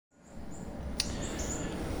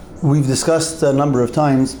We've discussed a number of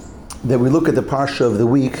times that we look at the Parsha of the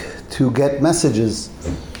week to get messages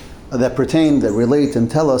that pertain, that relate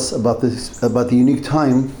and tell us about the unique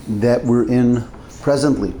time that we're in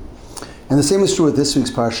presently. And the same is true with this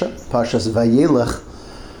week's Parsha, Parshas Vayelech,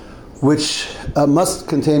 which must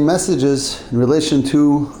contain messages in relation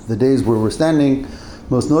to the days where we're standing,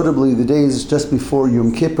 most notably the days just before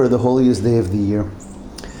Yom Kippur, the holiest day of the year.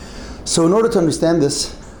 So in order to understand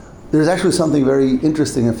this, there's actually something very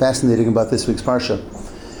interesting and fascinating about this week's Parsha.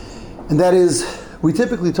 And that is, we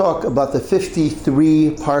typically talk about the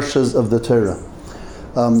 53 Parshas of the Torah.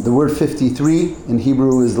 The word 53 in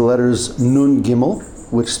Hebrew is the letters Nun Gimel,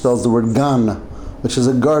 which spells the word Gan, which is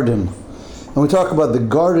a garden. And we talk about the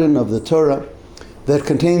garden of the Torah that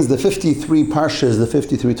contains the 53 Parshas, the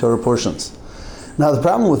 53 Torah portions. Now the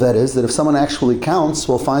problem with that is that if someone actually counts,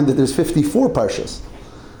 we'll find that there's 54 Parshas.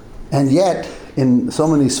 And yet, in so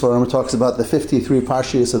many Sfarim, it talks about the 53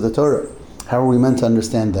 Parshas of the Torah. How are we meant to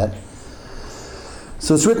understand that?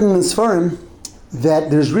 So it's written in Sfarim that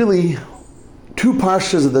there's really two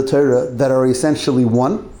Parshas of the Torah that are essentially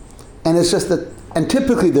one, and it's just that, and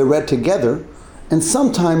typically they're read together, and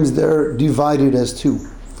sometimes they're divided as two.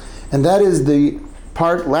 And that is the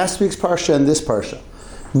part, last week's Parsha and this Parsha,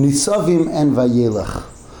 Nitzavim and Vayelech.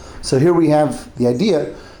 So here we have the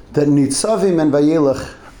idea that Nitzavim and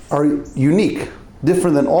Vayelech are unique,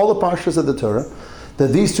 different than all the Parshas of the Torah, that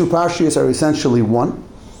these two Parshas are essentially one.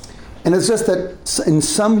 And it's just that in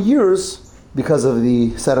some years, because of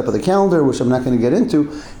the setup of the calendar, which I'm not going to get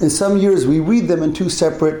into, in some years we read them in two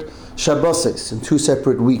separate Shabboses, in two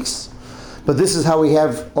separate weeks. But this is how we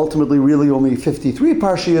have ultimately really only 53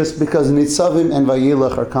 Parshas, because Nitzavim and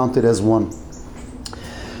Vayelech are counted as one.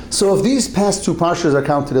 So if these past two Parshas are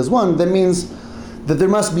counted as one, that means that there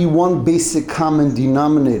must be one basic common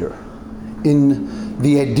denominator in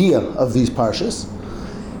the idea of these Parshas.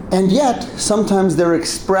 And yet, sometimes they're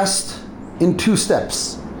expressed in two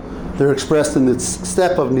steps. They're expressed in the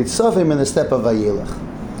step of Nitzavim and the step of Vayelech.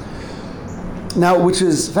 Now, which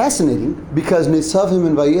is fascinating, because Nitzavim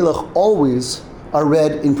and Vayelech always are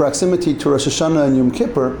read in proximity to Rosh Hashanah and Yom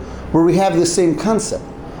Kippur, where we have the same concept.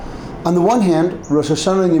 On the one hand, Rosh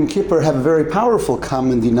Hashanah and Yom Kippur have a very powerful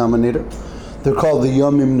common denominator. They're called the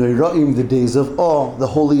Yomim Noira'im, the days of awe, the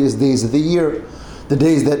holiest days of the year, the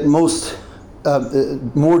days that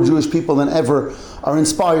more Jewish people than ever are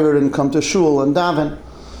inspired and come to shul and daven.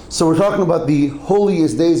 So we're talking about the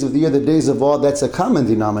holiest days of the year, the days of awe. That's a common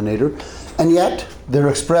denominator, and yet they're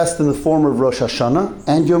expressed in the form of Rosh Hashanah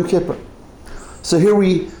and Yom Kippur. So here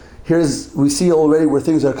we see already where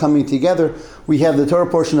things are coming together. We have the Torah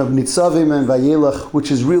portion of Nitzavim and Vayelech,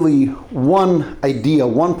 which is really one idea,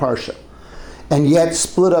 one parsha, and yet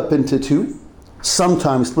split up into two,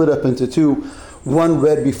 sometimes split up into two, one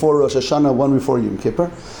read before Rosh Hashanah, one before Yom Kippur.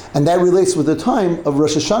 And that relates with the time of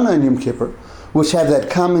Rosh Hashanah and Yom Kippur, which have that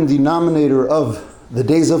common denominator of the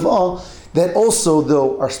days of awe, that also,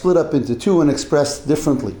 though, are split up into two and expressed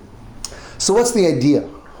differently. So what's the idea?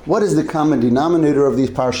 What is the common denominator of these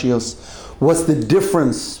parshios? What's the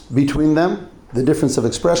difference between them, the difference of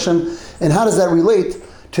expression, and how does that relate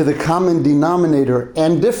to the common denominator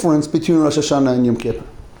and difference between Rosh Hashanah and Yom Kippur?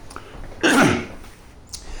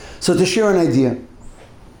 So to share an idea,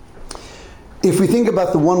 if we think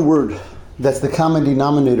about the one word that's the common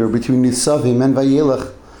denominator between Nitzavim and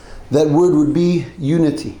Vayelech, that word would be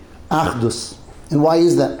unity, Achdus. And why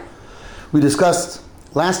is that? We discussed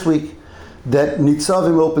last week that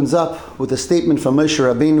Nitzavim opens up with a statement from Moshe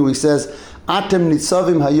Rabbeinu. He says, Atem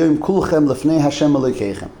Nitzavim hayom kulchem lefnei Hashem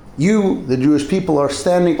Elokeichem. You, the Jewish people, are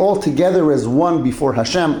standing all together as one before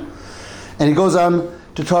Hashem. And he goes on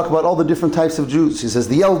to talk about all the different types of Jews. He says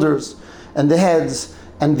the elders and the heads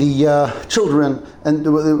and the children and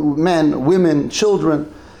the men, women,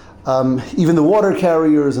 children, even the water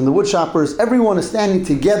carriers and the wood choppers, everyone is standing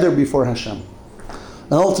together before Hashem.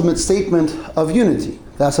 An ultimate statement of unity.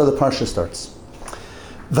 That's how the Parsha starts.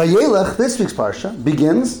 Vayelech, this week's Parsha,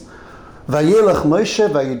 begins, Vayelech Moshe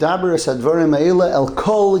vayidaber es hadvarim ha'ela el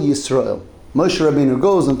kol Yisrael. Moshe Rabbeinu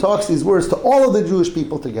goes and talks these words to all of the Jewish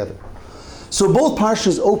people together. So both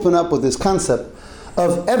Parshas open up with this concept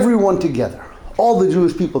of everyone together, all the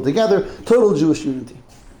Jewish people together, total Jewish unity.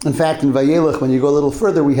 In fact, in Vayelech, when you go a little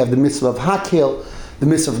further, we have the mitzvah of Hakel, the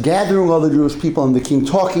mitzvah of gathering all the Jewish people and the king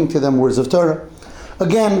talking to them words of Torah.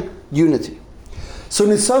 Again, unity. So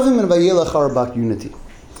Nitzavim and Vayelech are about unity.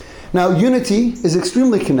 Now, unity is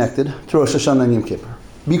extremely connected to Rosh Hashanah and Yom Kippur,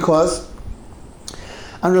 because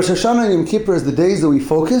on Rosh Hashanah and Yom Kippur is the days that we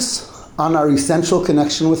focus on our essential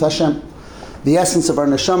connection with Hashem. The essence of our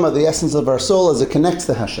neshama, the essence of our soul as it connects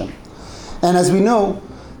to Hashem. And as we know,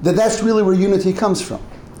 that's really where unity comes from.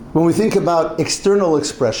 When we think about external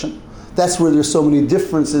expression, that's where there's so many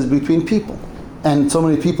differences between people. And so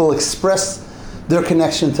many people express their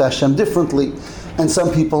connection to Hashem differently. And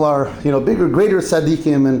some people are, bigger, greater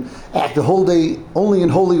tzaddikim and act the whole day only in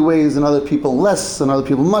holy ways, and other people less, and other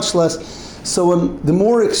people much less. So the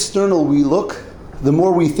more external we look, the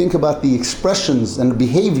more we think about the expressions and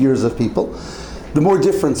behaviors of people, the more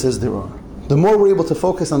differences there are. The more we're able to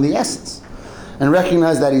focus on the essence and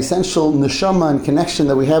recognize that essential neshama and connection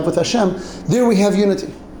that we have with Hashem, there we have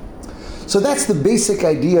unity. So that's the basic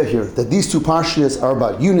idea here, that these two parshas are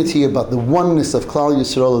about unity, about the oneness of Klal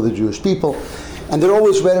Yisrael, of the Jewish people. And they're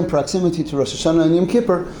always read in proximity to Rosh Hashanah and Yom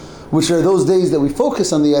Kippur, which are those days that we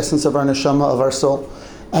focus on the essence of our neshama, of our soul,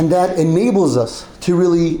 and that enables us to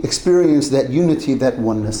really experience that unity, that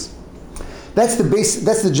oneness. That's the base.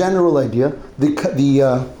 That's the general idea, the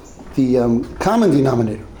common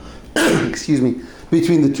denominator, excuse me,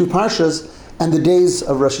 between the two parshas and the days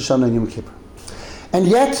of Rosh Hashanah and Yom Kippur. And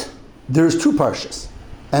yet, there's two parshas,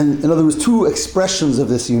 and in other words, two expressions of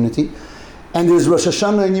this unity. And there's Rosh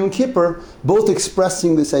Hashanah and Yom Kippur, both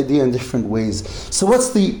expressing this idea in different ways. So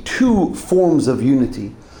what's the two forms of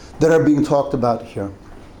unity that are being talked about here?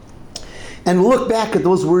 And we'll look back at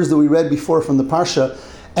those words that we read before from the Parsha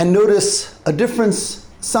and notice a difference,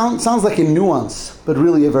 sounds like a nuance, but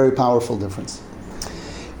really a very powerful difference.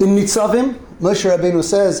 In Nitzavim, Moshe Rabbeinu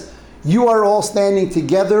says, you are all standing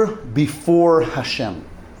together before Hashem.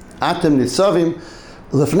 Atem Nitzavim,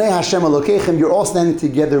 Lefnei Hashem Elokeichem, you're all standing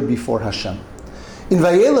together before Hashem. In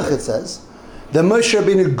Vayelech it says that Moshe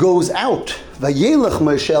Rabbeinu goes out. Vayelech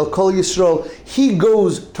Moshe El Kol Yisrael, he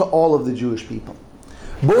goes to all of the Jewish people.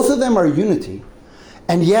 Both of them are unity,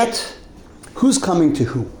 and yet, who's coming to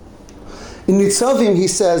who? In Nitzavim he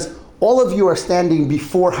says, all of you are standing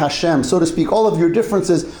before Hashem, so to speak. All of your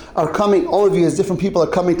differences are coming, all of you as different people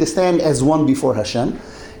are coming to stand as one before Hashem.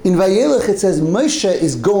 In Vayelech it says Moshe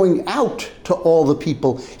is going out to all the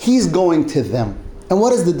people. He's going to them. And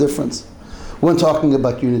what is the difference when talking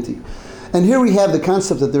about unity? And here we have the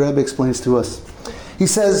concept that the Rebbe explains to us. He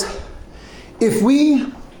says, if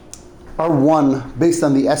we are one based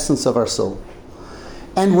on the essence of our soul,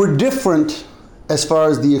 and we're different as far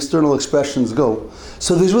as the external expressions go,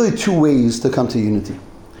 so there's really two ways to come to unity.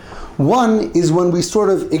 One is when we sort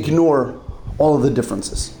of ignore all of the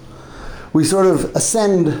differences. We sort of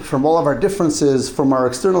ascend from all of our differences, from our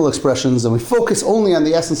external expressions, and we focus only on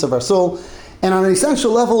the essence of our soul, and on an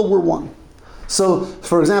essential level, we're one. So,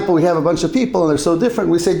 for example, we have a bunch of people, and they're so different,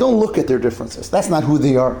 we say, don't look at their differences. That's not who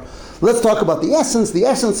they are. Let's talk about the essence. The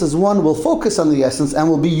essence is one. We'll focus on the essence, and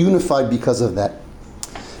we'll be unified because of that.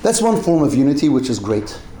 That's one form of unity, which is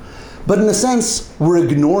great. But in a sense, we're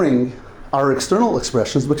ignoring our external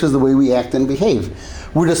expressions, which is the way we act and behave.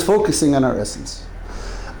 We're just focusing on our essence.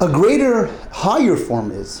 A greater, higher form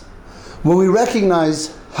is when we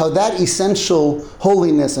recognize how that essential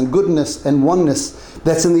holiness and goodness and oneness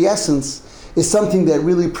that's in the essence is something that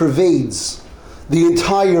really pervades the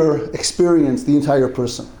entire experience, the entire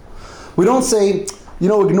person. We don't say,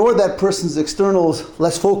 ignore that person's externals,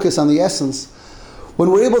 let's focus on the essence. When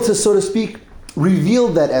we're able to, so to speak, reveal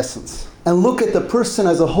that essence and look at the person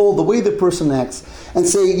as a whole, the way the person acts, and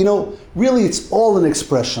say, really it's all an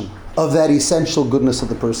expression of that essential goodness of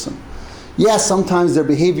the person. Yes, sometimes their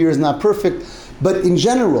behavior is not perfect, but in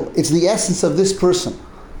general, it's the essence of this person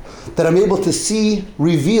that I'm able to see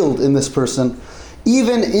revealed in this person,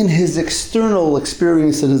 even in his external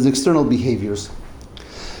experience and his external behaviors.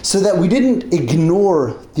 So that we didn't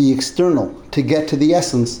ignore the external to get to the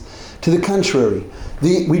essence. To the contrary,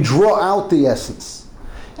 we draw out the essence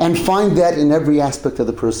and find that in every aspect of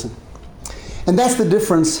the person. And that's the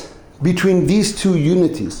difference between these two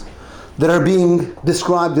unities that are being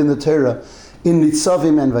described in the Torah in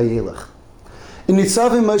Nitzavim and Vayelech. In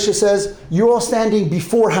Nitzavim, Moshe says, you're all standing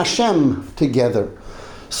before Hashem together.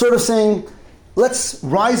 Sort of saying, let's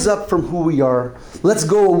rise up from who we are. Let's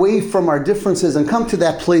go away from our differences and come to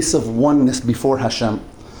that place of oneness before Hashem.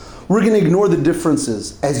 We're going to ignore the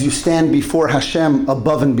differences as you stand before Hashem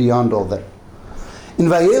above and beyond all that. In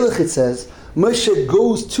Vayelech it says, Moshe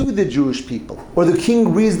goes to the Jewish people, or the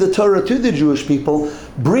king reads the Torah to the Jewish people,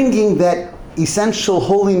 bringing that essential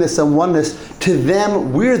holiness and oneness to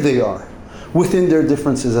them where they are, within their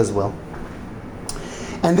differences as well.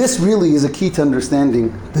 And this really is a key to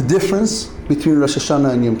understanding the difference between Rosh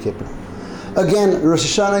Hashanah and Yom Kippur. Again,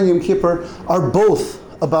 Rosh Hashanah and Yom Kippur are both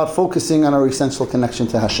about focusing on our essential connection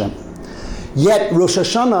to Hashem. Yet Rosh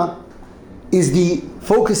Hashanah is the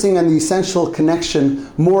focusing on the essential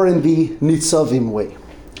connection more in the Nitzavim way.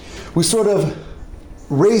 We sort of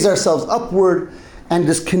raise ourselves upward and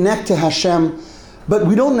just connect to Hashem, But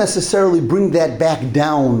we don't necessarily bring that back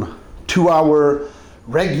down to our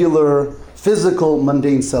regular, physical,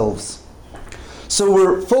 mundane selves. So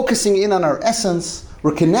we're focusing in on our essence,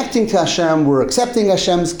 we're connecting to Hashem, we're accepting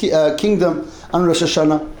Hashem's kingdom on Rosh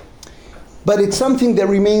Hashanah. But it's something that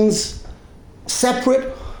remains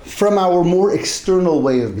separate from our more external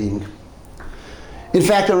way of being. In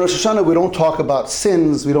fact, on Rosh Hashanah, we don't talk about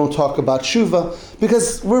sins, we don't talk about tshuva,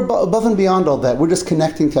 because we're above and beyond all that. We're just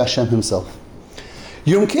connecting to Hashem Himself.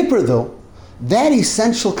 Yom Kippur, though, that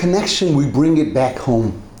essential connection, we bring it back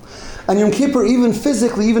home. On Yom Kippur, even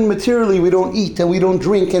physically, even materially, we don't eat and we don't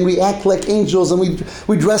drink and we act like angels and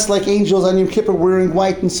we dress like angels on Yom Kippur wearing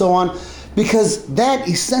white and so on, because that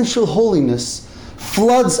essential holiness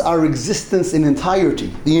floods our existence in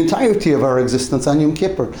entirety, the entirety of our existence on Yom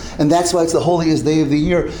Kippur. And that's why it's the holiest day of the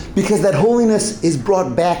year, because that holiness is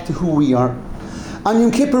brought back to who we are. On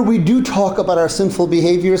Yom Kippur, we do talk about our sinful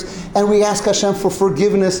behaviors, and we ask Hashem for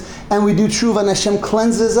forgiveness, and we do tshuva, and Hashem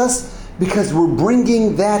cleanses us, because we're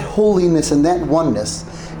bringing that holiness and that oneness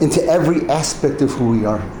into every aspect of who we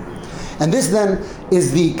are. And this then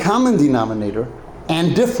is the common denominator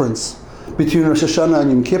and difference between Rosh Hashanah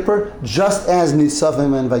and Yom Kippur, just as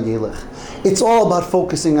Nisavim and Vayelech. It's all about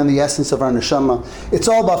focusing on the essence of our neshama. It's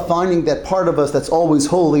all about finding that part of us that's always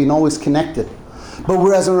holy and always connected. But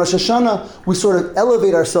whereas in Rosh Hashanah, we sort of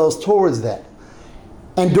elevate ourselves towards that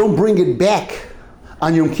and don't bring it back.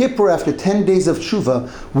 On Yom Kippur, after 10 days of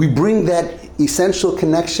tshuva, we bring that essential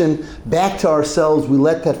connection back to ourselves. We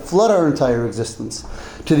let that flood our entire existence.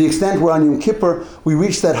 To the extent where on Yom Kippur, we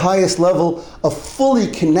reach that highest level of fully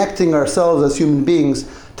connecting ourselves as human beings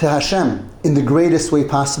to Hashem in the greatest way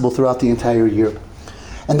possible throughout the entire year.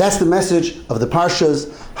 And that's the message of the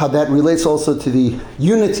Parshas, how that relates also to the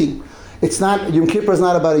unity. Yom Kippur is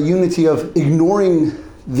not about a unity of ignoring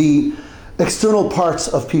the external parts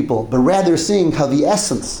of people, but rather seeing how the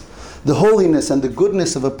essence, the holiness and the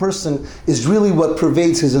goodness of a person is really what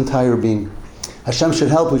pervades his entire being. Hashem should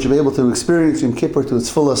help, we should be able to experience Yom Kippur to its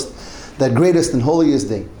fullest, that greatest and holiest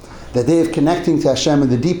day, that day of connecting to Hashem in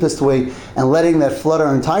the deepest way and letting that flood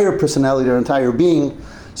our entire personality, our entire being,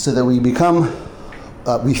 so that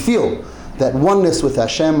we feel that oneness with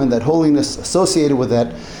Hashem and that holiness associated with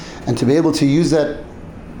that, and to be able to use that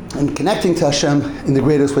and connecting to Hashem in the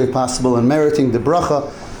greatest way possible and meriting the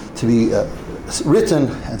bracha to be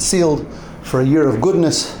written and sealed for a year of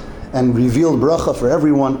goodness and revealed bracha for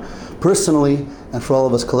everyone personally and for all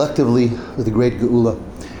of us collectively with the great Geula.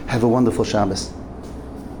 Have a wonderful Shabbos.